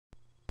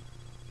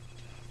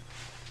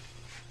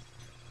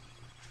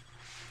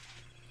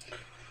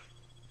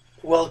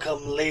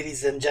Welcome,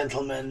 ladies and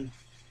gentlemen,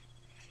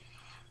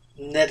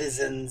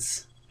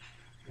 netizens,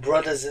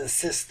 brothers and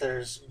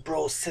sisters,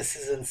 bros,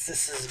 sisses, and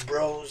sisses,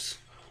 bros.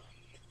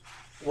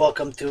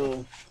 Welcome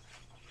to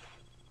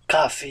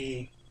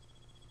Coffee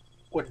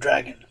with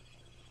Dragan.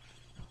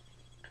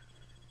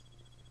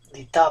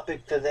 The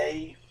topic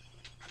today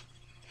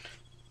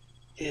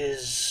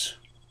is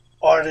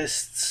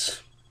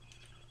artists,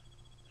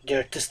 the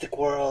artistic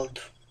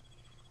world,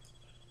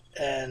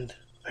 and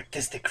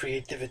artistic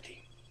creativity.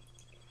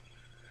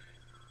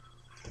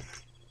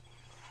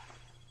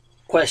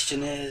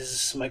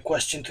 My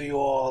question to you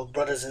all,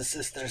 brothers and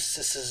sisters,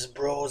 sisses,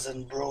 bros,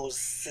 and bros,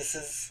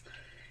 sisses,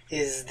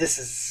 is this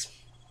is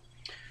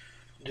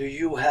do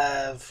you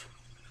have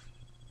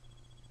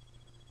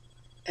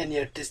any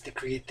artistic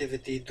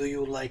creativity? Do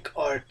you like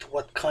art?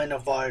 What kind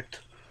of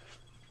art?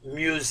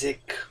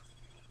 Music,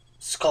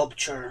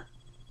 sculpture?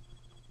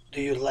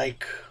 Do you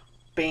like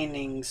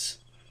paintings?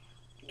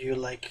 Do you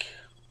like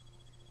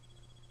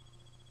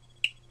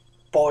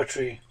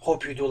poetry?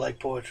 Hope you do like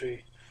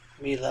poetry.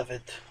 Me love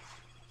it.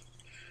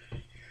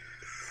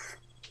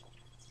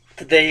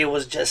 Today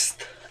was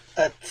just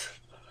at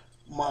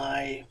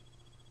my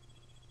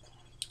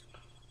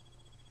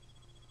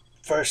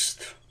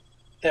first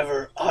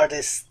ever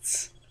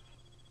artists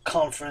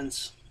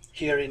conference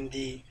here in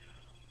the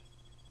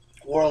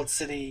world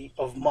city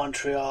of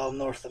Montreal,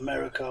 North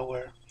America,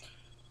 where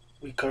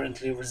we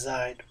currently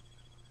reside.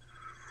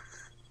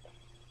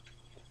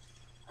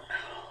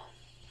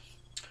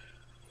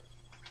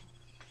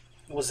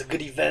 It was a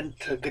good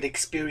event, a good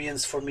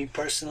experience for me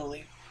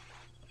personally.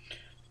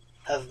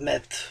 Have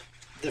met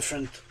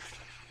different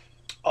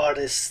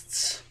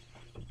artists,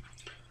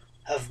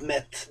 have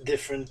met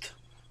different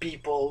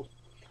people,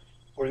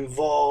 were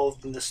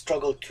involved in the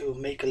struggle to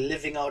make a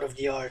living out of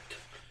the art.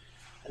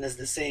 And as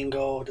the saying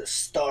goes, the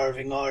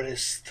starving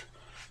artist.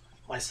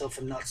 Myself,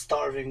 am not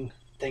starving,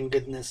 thank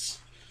goodness.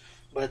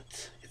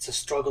 But it's a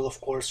struggle,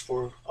 of course,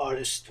 for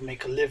artists to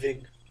make a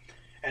living,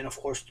 and of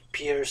course to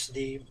pierce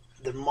the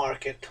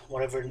market,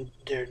 whatever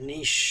their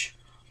niche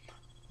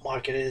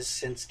market is,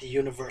 since the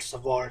universe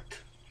of art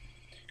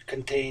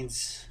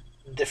contains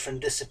different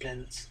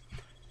disciplines.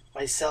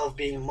 Myself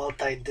being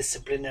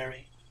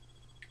multidisciplinary,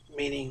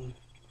 meaning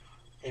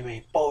I'm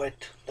a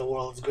poet, the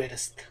world's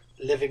greatest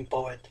living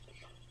poet.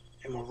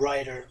 I'm a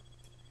writer,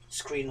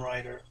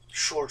 screenwriter,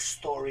 short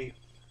story,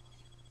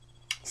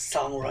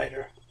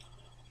 songwriter,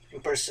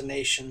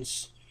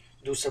 impersonations,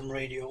 do some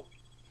radio,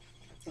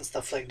 and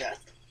stuff like that.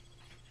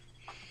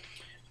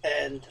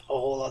 And a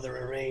whole other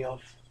array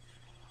of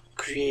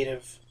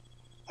creative,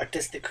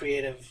 artistic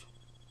creative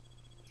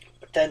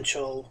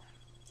potential,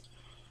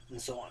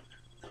 and so on.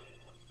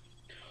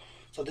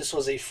 So this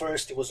was a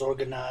first. It was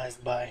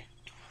organized by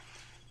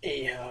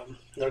an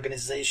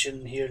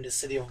organization here in the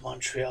city of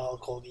Montreal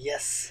called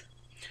Yes,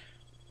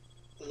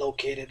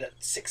 located at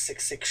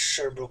 666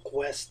 Sherbrooke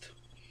West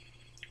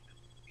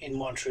in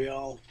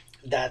Montreal,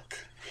 that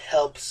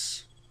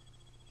helps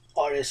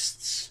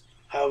artists,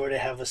 however they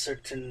have a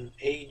certain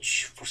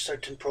age for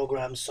certain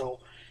programs. So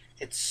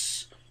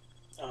it's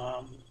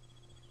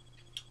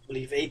I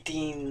believe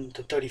 18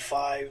 to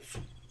 35,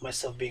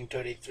 myself being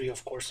 33,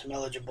 of course I'm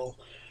eligible,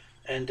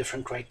 and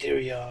different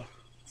criteria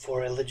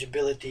for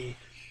eligibility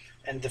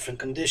and different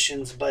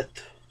conditions, but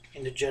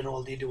in the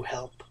general they do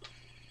help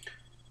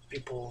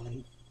people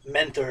and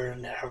mentor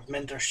and have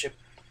mentorship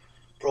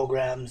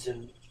programs,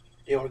 and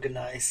they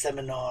organize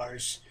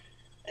seminars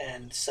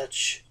and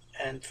such,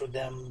 and through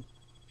them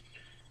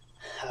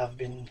have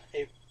been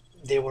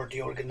they were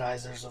the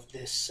organizers of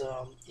this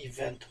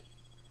event.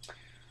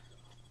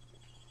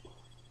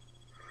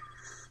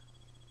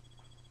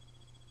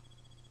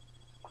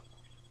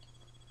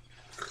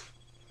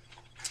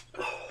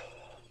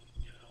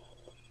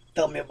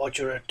 Tell me about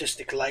your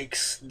artistic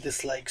likes,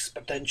 dislikes,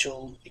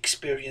 potential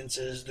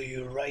experiences. Do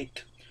you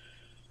write?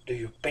 Do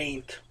you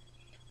paint?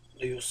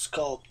 Do you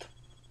sculpt?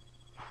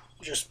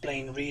 Just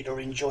plain read or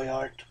enjoy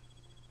art?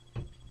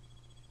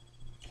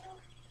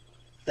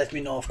 Let me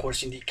know, of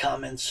course, in the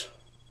comments.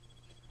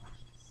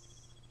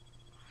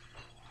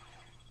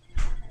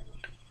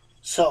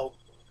 So,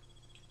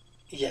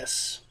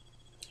 yes,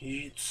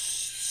 it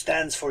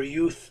stands for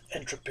Youth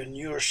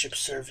Entrepreneurship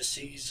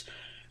Services,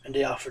 and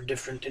they offer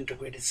different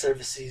integrated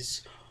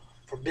services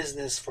for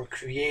business, for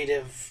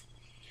creative,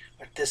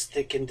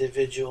 artistic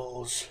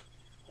individuals,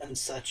 and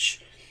such,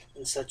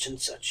 and such,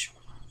 and such.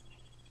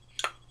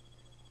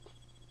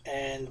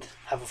 And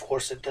have, of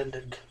course,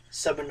 attended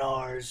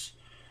seminars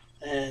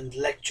and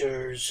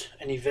lectures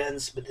and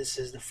events, but this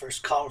is the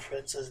first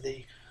conference as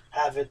they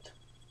have it.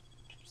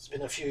 It's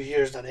been a few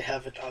years that they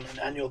have it on an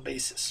annual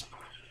basis.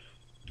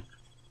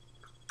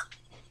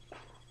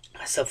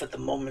 Myself at the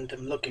moment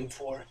am looking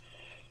for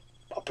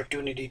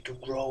opportunity to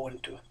grow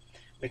and to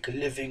make a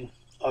living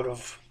out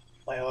of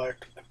my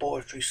art, my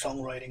poetry,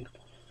 songwriting,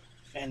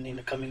 and in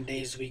the coming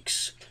days,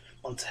 weeks,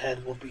 months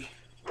ahead, we'll be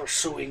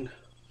pursuing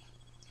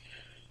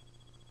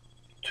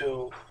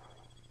to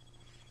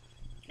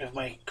give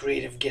my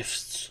creative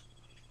gifts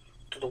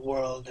to the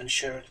world and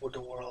share it with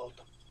the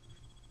world,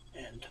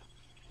 and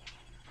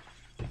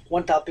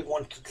one topic I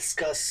want to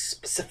discuss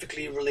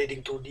specifically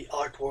relating to the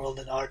art world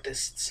and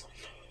artists.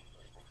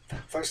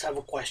 First, I have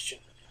a question.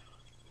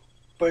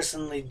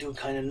 Personally, do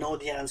kind of know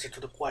the answer to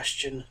the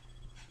question,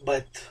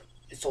 but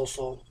it's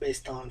also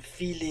based on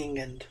feeling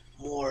and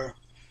more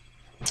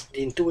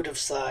the intuitive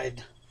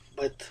side,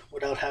 but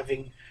without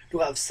having to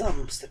have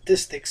some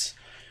statistics,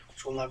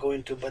 which we'll not go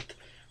into. But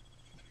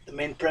the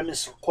main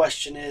premise or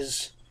question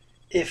is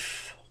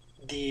if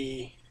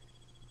the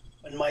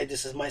and my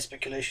this is my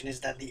speculation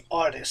is that the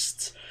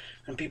artists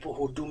and people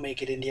who do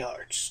make it in the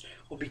arts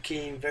who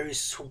become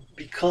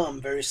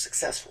very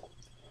successful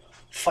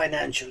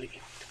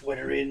financially,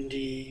 whether in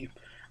the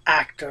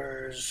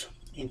actors,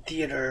 in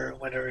theater,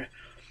 whether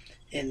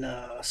in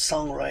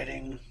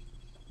songwriting,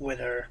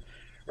 whether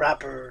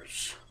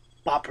rappers,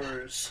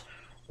 poppers,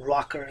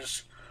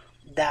 rockers,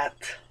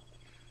 that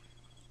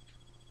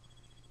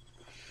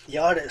the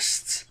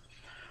artists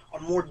are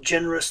more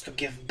generous to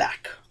give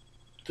back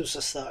to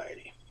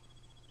society.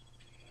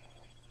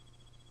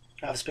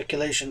 I have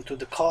speculation to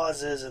the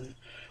causes and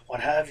what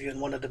have you, and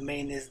one of the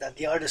main is that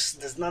the artist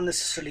does not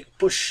necessarily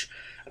push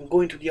and go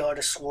into the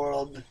artist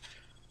world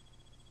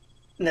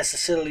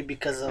necessarily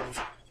because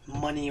of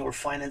money or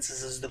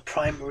finances as the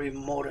primary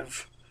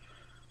motive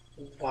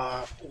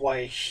why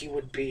he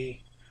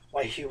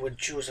would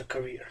choose a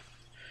career,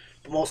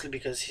 but mostly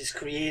because he's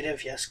creative,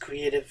 he has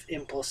creative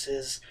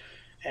impulses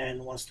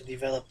and wants to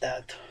develop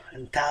that,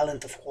 and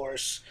talent of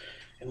course,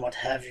 and what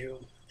have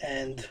you,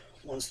 and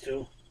wants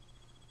to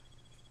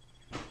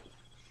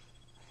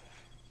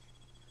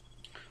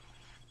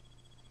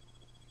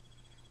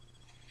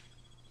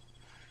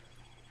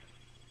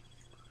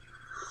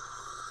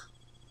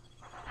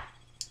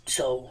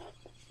so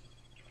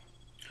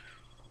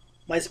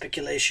my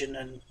speculation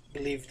and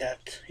believe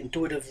that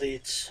intuitively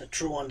it's a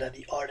true one that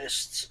the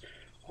artists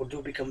who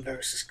do become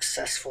very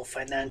successful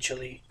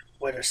financially,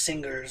 whether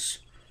singers,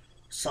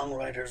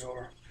 songwriters,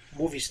 or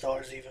movie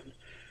stars even,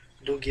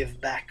 do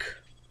give back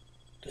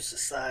to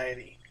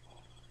society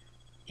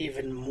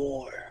even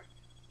more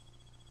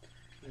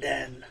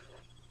than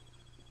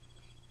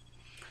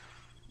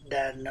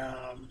than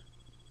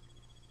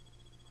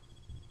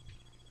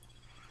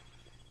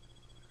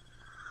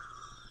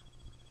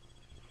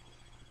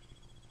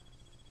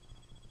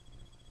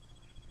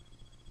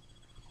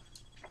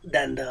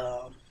than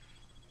the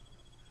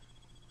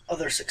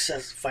other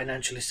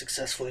financially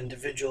successful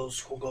individuals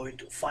who go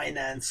into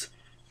finance,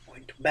 go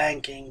into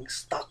banking,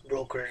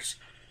 stockbrokers,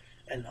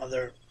 and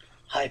other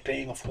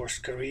high-paying, of course,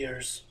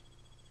 careers.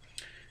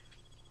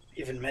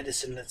 Even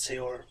medicine, let's say,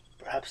 or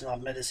perhaps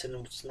not medicine.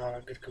 It's not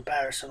a good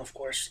comparison, of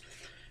course,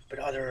 but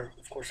other,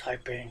 of course,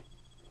 high-paying,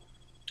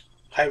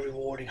 high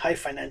rewarding, high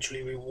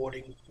financially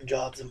rewarding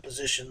jobs and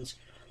positions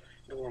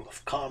in the world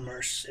of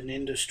commerce and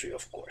industry,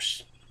 of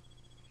course.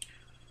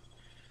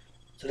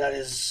 So that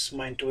is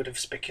my intuitive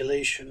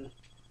speculation.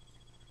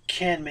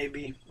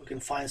 Maybe we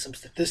can find some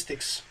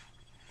statistics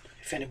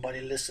if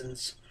anybody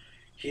listens,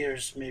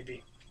 hears,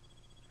 maybe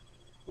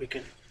we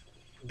can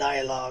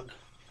dialogue,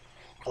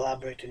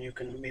 collaborate, and you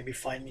can maybe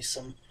find me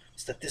some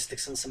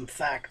statistics and some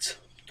facts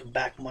to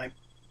back my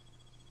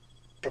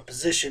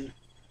proposition.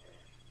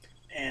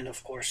 And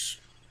of course,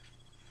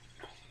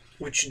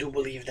 which do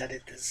believe that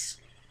it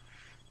is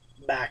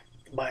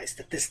backed by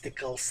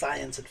statistical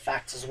science and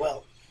facts as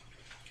well.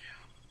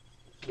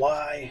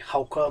 Why?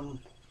 How come?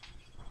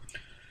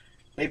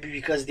 Maybe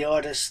because the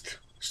artist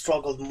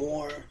struggled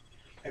more,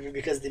 maybe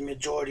because the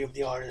majority of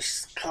the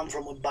artists come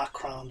from a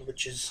background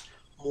which is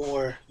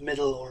more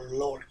middle or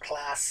lower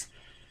class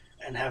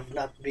and have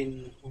not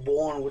been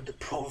born with the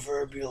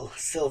proverbial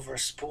silver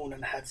spoon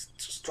and had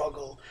to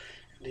struggle.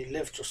 They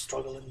lived to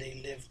struggle and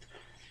they lived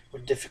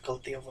with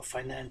difficulty of a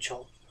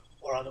financial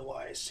or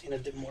otherwise in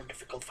a more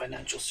difficult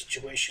financial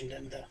situation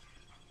than the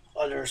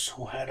others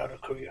who had other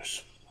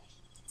careers.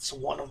 It's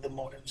one of the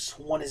motives.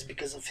 One is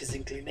because of his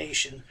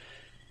inclination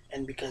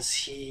and because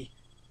he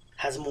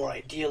has more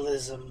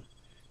idealism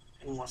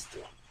and wants to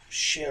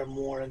share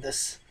more, and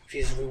thus if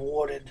he's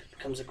rewarded,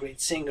 becomes a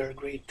great singer, a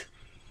great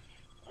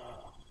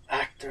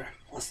actor,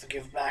 wants to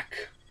give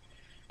back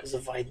because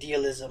of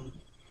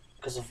idealism,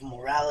 because of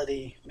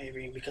morality,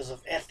 maybe because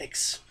of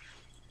ethics.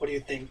 What do you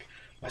think?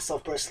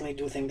 Myself personally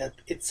do think that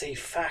it's a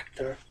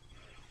factor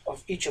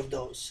of each of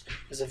those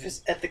because of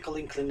his ethical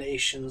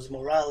inclinations,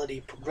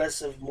 morality,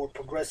 more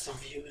progressive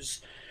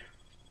views,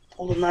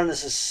 although not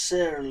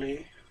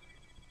necessarily,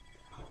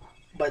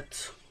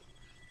 but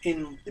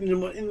in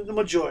the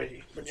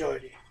majority.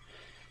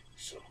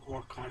 So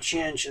more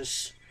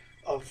conscientious,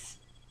 of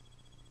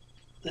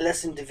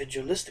less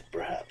individualistic,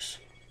 perhaps.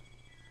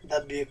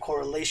 That'd be a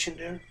correlation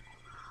there.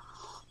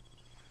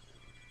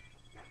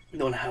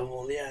 Don't have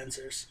all the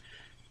answers.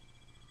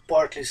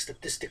 Partly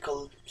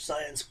statistical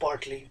science,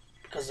 partly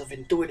because of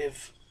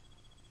intuitive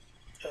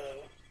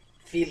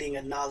feeling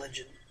and knowledge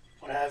and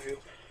what have you.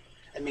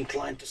 I'm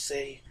inclined to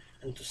say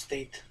and to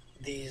state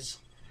these.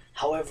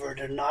 However,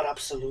 they're not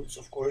absolutes.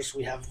 Of course,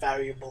 we have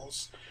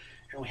variables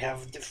and we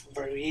have different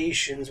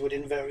variations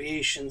within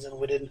variations, and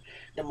within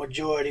the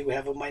majority we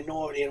have a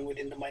minority, and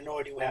within the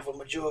minority we have a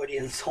majority,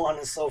 and so on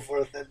and so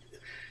forth at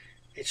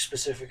each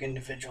specific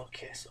individual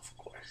case, of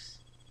course,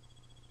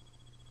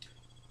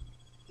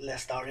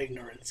 lest our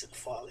ignorance and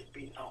folly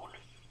be known.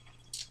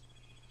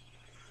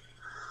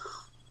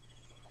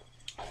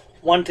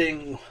 One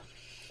thing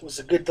was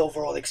a good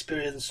overall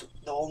experience.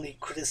 The only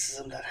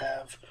criticism that I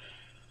have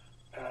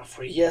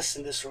for Yes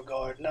in this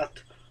regard,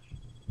 not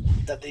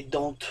that they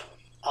don't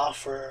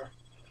offer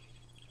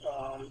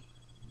um,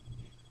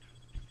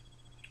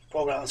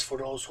 programs for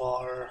those who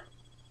are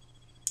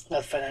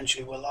not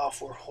financially well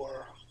off or who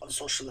are on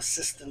social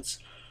assistance.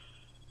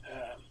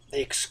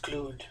 They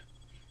exclude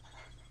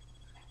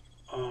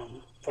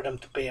for them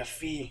to pay a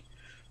fee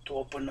to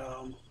open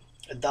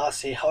a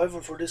dossier.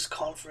 However, for this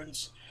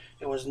conference,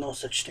 there was no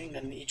such thing,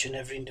 and each and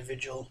every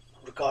individual,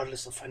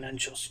 regardless of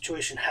financial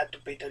situation, had to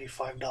pay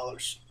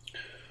 $35.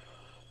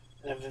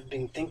 And I've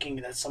been thinking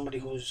that somebody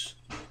who's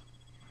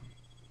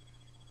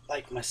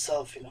like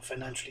myself,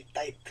 financially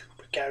tight,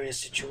 precarious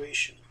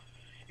situation,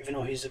 even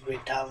though he's a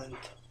great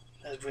talent,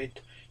 has great,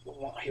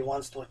 he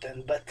wants to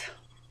attend, but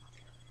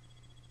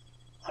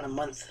on a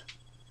month,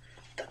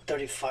 that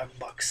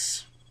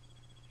 $35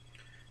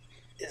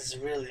 is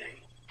really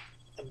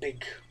a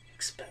big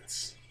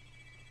expense.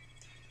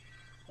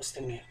 I was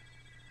thinking,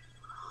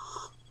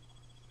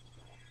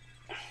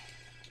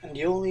 and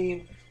the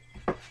only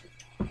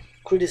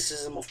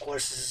criticism, of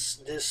course,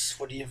 is this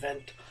for the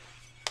event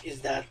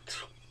is that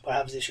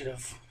perhaps they should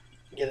have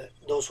get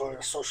those who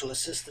are social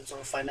assistants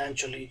or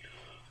financially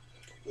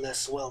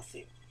less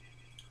wealthy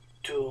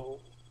to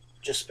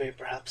just pay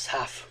perhaps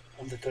half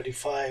of the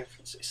 35,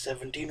 say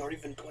 17 or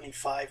even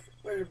 25,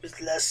 or a bit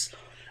less,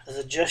 as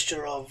a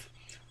gesture of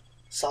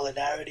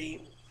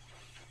solidarity,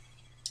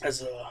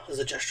 as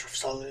a gesture of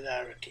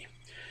solidarity.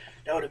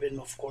 That would have been,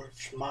 of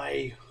course,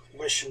 my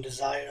wish and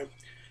desire.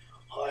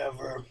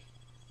 However,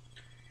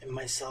 in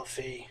myself,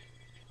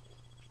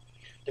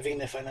 living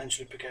in a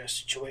financially precarious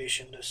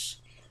situation, this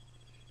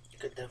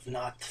could have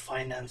not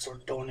financed or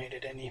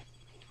donated any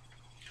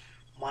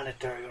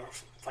monetary or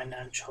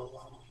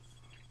financial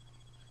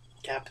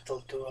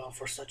capital to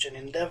for such an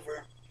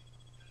endeavor.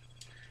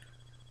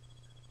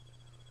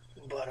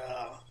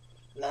 But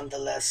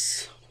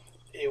nonetheless,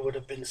 it would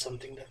have been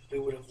something that we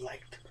would have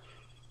liked,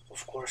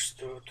 of course,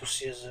 to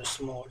see as a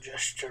small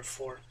gesture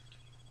for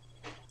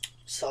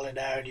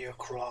solidarity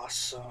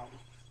across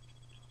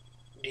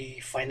the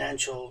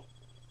financial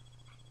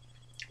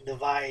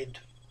divide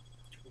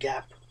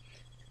gap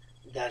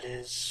that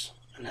is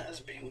and has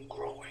been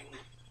growing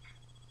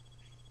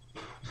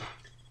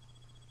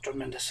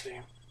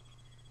tremendously.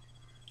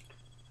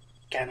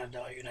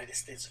 Canada, United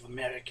States of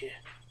America,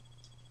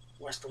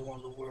 Western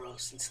world of the world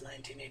since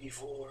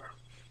 1984.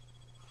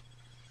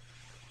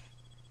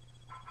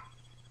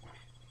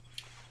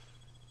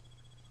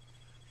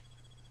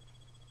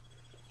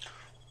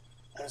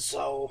 And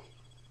so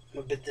I'm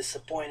a bit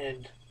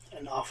disappointed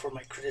and offer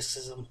my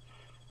criticism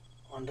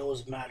on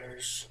those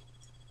matters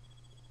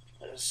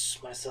as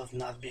myself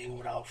not being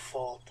without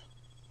fault,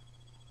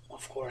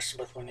 of course,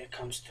 but when it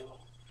comes to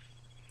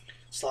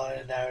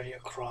solidarity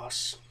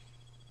across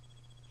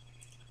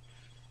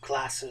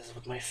classes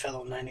with my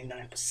fellow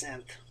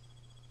 99%,